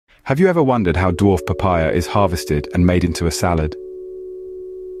Have you ever wondered how dwarf papaya is harvested and made into a salad?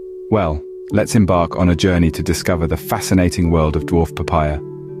 Well, let's embark on a journey to discover the fascinating world of dwarf papaya.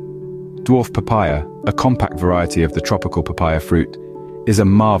 Dwarf papaya, a compact variety of the tropical papaya fruit, is a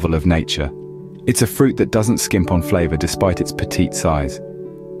marvel of nature. It's a fruit that doesn't skimp on flavor despite its petite size.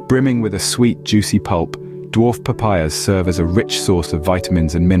 Brimming with a sweet, juicy pulp, dwarf papayas serve as a rich source of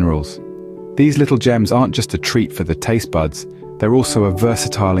vitamins and minerals. These little gems aren't just a treat for the taste buds, they're also a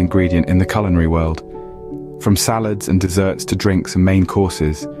versatile ingredient in the culinary world. From salads and desserts to drinks and main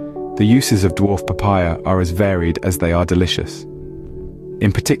courses, the uses of dwarf papaya are as varied as they are delicious.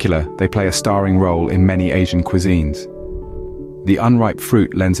 In particular, they play a starring role in many Asian cuisines. The unripe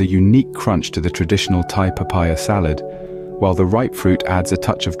fruit lends a unique crunch to the traditional Thai papaya salad, while the ripe fruit adds a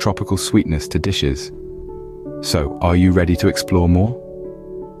touch of tropical sweetness to dishes. So, are you ready to explore more?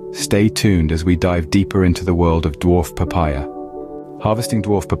 Stay tuned as we dive deeper into the world of dwarf papaya. Harvesting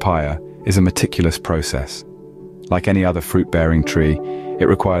dwarf papaya is a meticulous process. Like any other fruit-bearing tree, it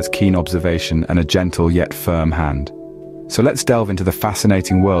requires keen observation and a gentle yet firm hand. So let's delve into the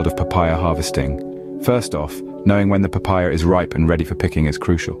fascinating world of papaya harvesting. First off, knowing when the papaya is ripe and ready for picking is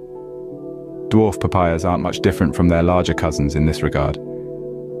crucial. Dwarf papayas aren't much different from their larger cousins in this regard.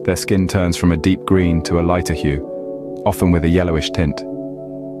 Their skin turns from a deep green to a lighter hue, often with a yellowish tint.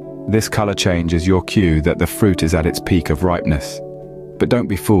 This color change is your cue that the fruit is at its peak of ripeness. But don't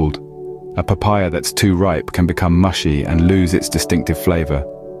be fooled. A papaya that's too ripe can become mushy and lose its distinctive flavor.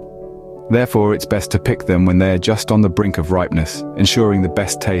 Therefore, it's best to pick them when they're just on the brink of ripeness, ensuring the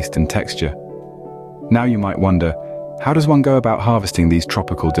best taste and texture. Now you might wonder, how does one go about harvesting these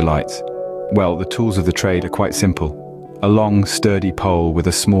tropical delights? Well, the tools of the trade are quite simple. A long, sturdy pole with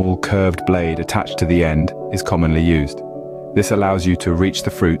a small, curved blade attached to the end is commonly used. This allows you to reach the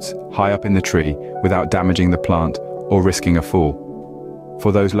fruits high up in the tree without damaging the plant or risking a fall.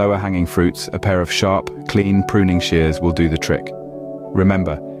 For those lower-hanging fruits, a pair of sharp, clean pruning shears will do the trick.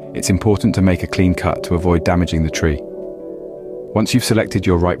 Remember, it's important to make a clean cut to avoid damaging the tree. Once you've selected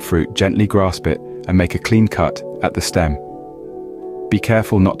your ripe fruit, gently grasp it and make a clean cut at the stem. Be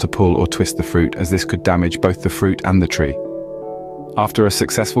careful not to pull or twist the fruit, as this could damage both the fruit and the tree. After a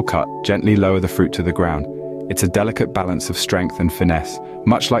successful cut, gently lower the fruit to the ground. It's a delicate balance of strength and finesse,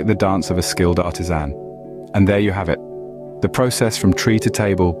 much like the dance of a skilled artisan. And there you have it. The process from tree to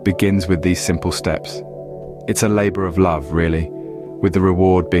table begins with these simple steps. It's a labor of love, really, with the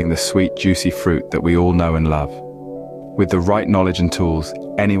reward being the sweet, juicy fruit that we all know and love. With the right knowledge and tools,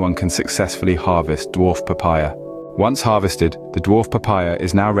 anyone can successfully harvest dwarf papaya. Once harvested, the dwarf papaya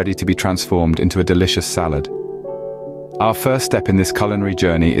is now ready to be transformed into a delicious salad. Our first step in this culinary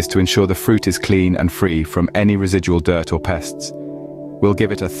journey is to ensure the fruit is clean and free from any residual dirt or pests. We'll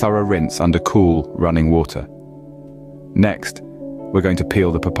give it a thorough rinse under cool, running water. Next, we're going to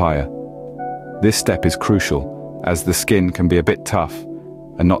peel the papaya. This step is crucial, as the skin can be a bit tough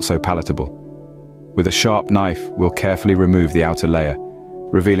and not so palatable. With a sharp knife, we'll carefully remove the outer layer,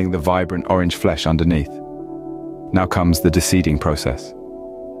 revealing the vibrant orange flesh underneath. Now comes the deseeding process.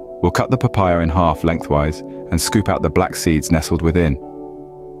 We'll cut the papaya in half lengthwise and scoop out the black seeds nestled within.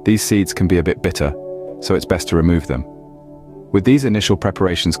 These seeds can be a bit bitter, so it's best to remove them. With these initial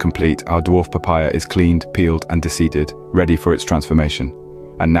preparations complete, our dwarf papaya is cleaned, peeled and deseeded, ready for its transformation.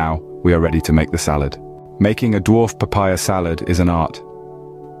 And now, we are ready to make the salad. Making a dwarf papaya salad is an art.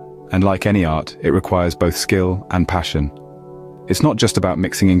 And like any art, it requires both skill and passion. It's not just about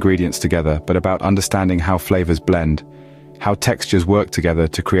mixing ingredients together, but about understanding how flavors blend, how textures work together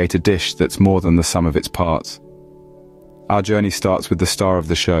to create a dish that's more than the sum of its parts. Our journey starts with the star of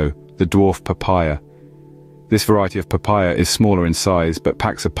the show, the dwarf papaya. This variety of papaya is smaller in size, but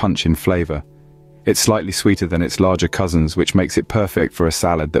packs a punch in flavor. It's slightly sweeter than its larger cousins, which makes it perfect for a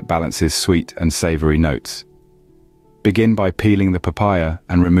salad that balances sweet and savory notes. Begin by peeling the papaya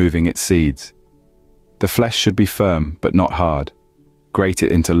and removing its seeds. The flesh should be firm, but not hard. Grate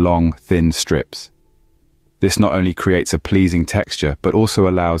it into long, thin strips. This not only creates a pleasing texture, but also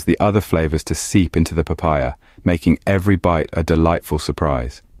allows the other flavors to seep into the papaya, making every bite a delightful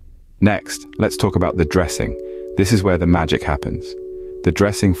surprise. Next, let's talk about the dressing. This is where the magic happens. The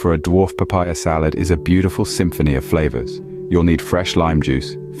dressing for a dwarf papaya salad is a beautiful symphony of flavors. You'll need fresh lime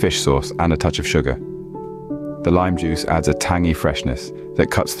juice, fish sauce, and a touch of sugar. The lime juice adds a tangy freshness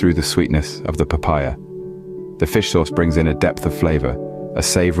that cuts through the sweetness of the papaya. The fish sauce brings in a depth of flavor, a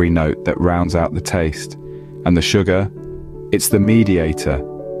savory note that rounds out the taste. And the sugar? It's the mediator,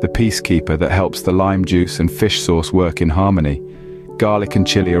 the peacekeeper that helps the lime juice and fish sauce work in harmony. Garlic and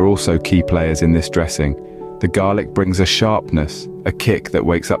chili are also key players in this dressing. The garlic brings a sharpness, a kick that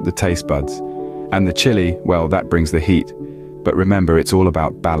wakes up the taste buds. And the chili, well, that brings the heat. But remember, it's all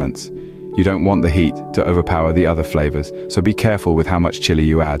about balance. You don't want the heat to overpower the other flavors, so be careful with how much chili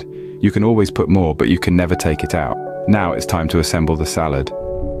you add. You can always put more, but you can never take it out. Now it's time to assemble the salad.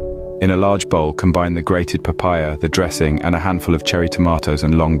 In a large bowl, combine the grated papaya, the dressing, and a handful of cherry tomatoes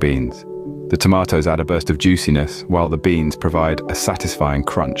and long beans. The tomatoes add a burst of juiciness, while the beans provide a satisfying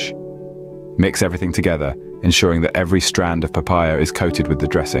crunch. Mix everything together, ensuring that every strand of papaya is coated with the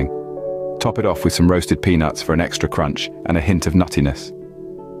dressing. Top it off with some roasted peanuts for an extra crunch and a hint of nuttiness.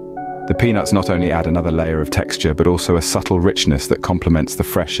 The peanuts not only add another layer of texture, but also a subtle richness that complements the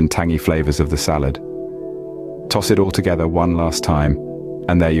fresh and tangy flavors of the salad. Toss it all together one last time,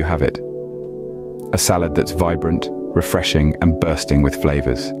 and there you have it. A salad that's vibrant, refreshing, and bursting with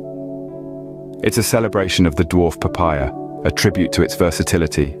flavors. It's a celebration of the dwarf papaya, a tribute to its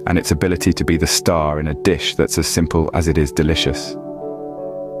versatility and its ability to be the star in a dish that's as simple as it is delicious.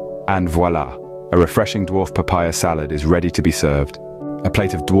 And voila, a refreshing dwarf papaya salad is ready to be served. A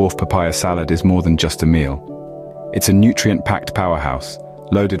plate of dwarf papaya salad is more than just a meal. It's a nutrient-packed powerhouse,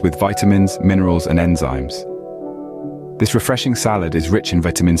 loaded with vitamins, minerals, and enzymes. This refreshing salad is rich in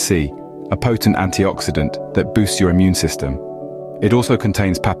vitamin C, a potent antioxidant that boosts your immune system. It also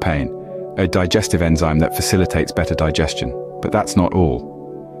contains papain, a digestive enzyme that facilitates better digestion. But that's not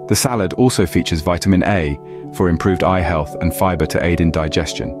all. The salad also features vitamin A for improved eye health and fiber to aid in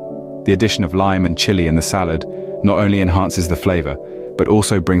digestion. The addition of lime and chili in the salad not only enhances the flavor, but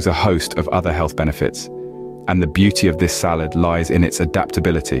also brings a host of other health benefits. And the beauty of this salad lies in its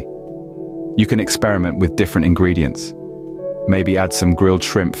adaptability. You can experiment with different ingredients. Maybe add some grilled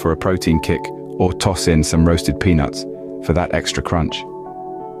shrimp for a protein kick, or toss in some roasted peanuts for that extra crunch.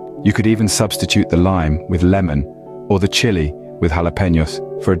 You could even substitute the lime with lemon, or the chili with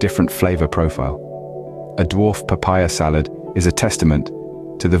jalapenos for a different flavor profile. A dwarf papaya salad is a testament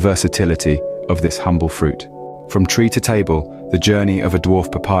to the versatility of this humble fruit. From tree to table, the journey of a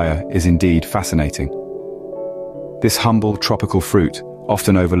dwarf papaya is indeed fascinating. This humble tropical fruit,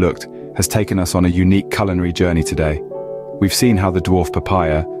 often overlooked, has taken us on a unique culinary journey today. We've seen how the dwarf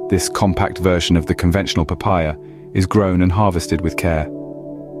papaya, this compact version of the conventional papaya, is grown and harvested with care.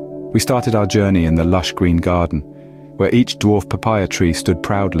 We started our journey in the lush green garden, where each dwarf papaya tree stood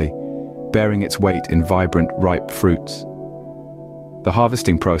proudly, bearing its weight in vibrant, ripe fruits. The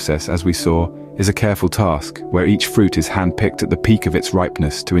harvesting process, as we saw, is a careful task, where each fruit is hand-picked at the peak of its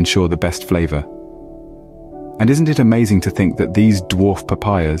ripeness to ensure the best flavor. And isn't it amazing to think that these dwarf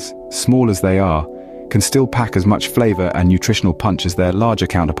papayas, small as they are, can still pack as much flavor and nutritional punch as their larger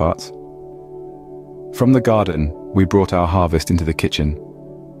counterparts? From the garden, we brought our harvest into the kitchen.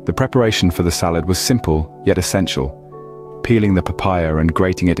 The preparation for the salad was simple, yet essential, peeling the papaya and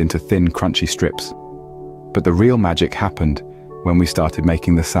grating it into thin, crunchy strips. But the real magic happened when we started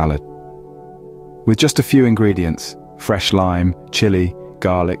making the salad. With just a few ingredients, fresh lime, chili,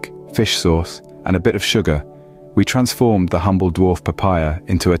 garlic, fish sauce, and a bit of sugar, we transformed the humble dwarf papaya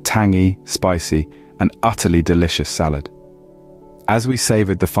into a tangy, spicy, and utterly delicious salad. As we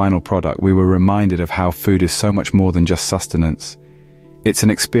savored the final product, we were reminded of how food is so much more than just sustenance. It's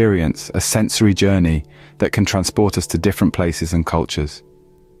an experience, a sensory journey that can transport us to different places and cultures.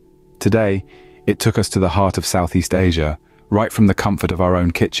 Today, it took us to the heart of Southeast Asia, right from the comfort of our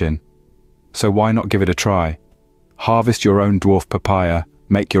own kitchen. So why not give it a try? Harvest your own dwarf papaya,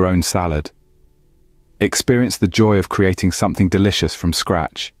 make your own salad. Experience the joy of creating something delicious from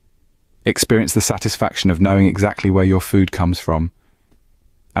scratch. Experience the satisfaction of knowing exactly where your food comes from.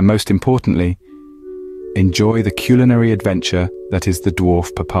 And most importantly, enjoy the culinary adventure that is the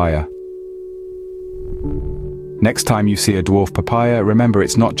dwarf papaya. Next time you see a dwarf papaya, remember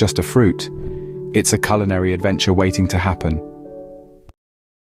it's not just a fruit. It's a culinary adventure waiting to happen.